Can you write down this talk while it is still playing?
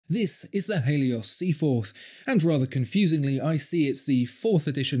This is the Halios Seaforth, and rather confusingly I see it's the 4th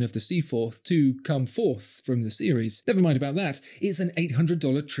edition of the Seaforth to come forth from the series. Never mind about that, it's an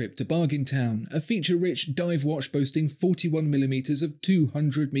 $800 trip to Bargain Town, a feature-rich dive watch boasting 41mm of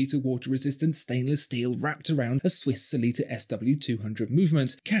 200-metre water-resistant stainless steel wrapped around a Swiss Salita SW200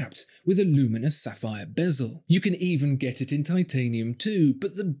 movement, capped with a luminous sapphire bezel. You can even get it in titanium too,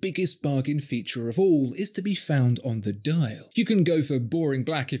 but the biggest bargain feature of all is to be found on the dial. You can go for boring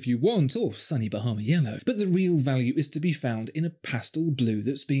black if you want, or sunny Bahama yellow, but the real value is to be found in a pastel blue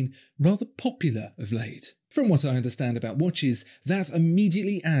that's been rather popular of late. From what I understand about watches, that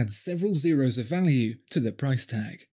immediately adds several zeros of value to the price tag.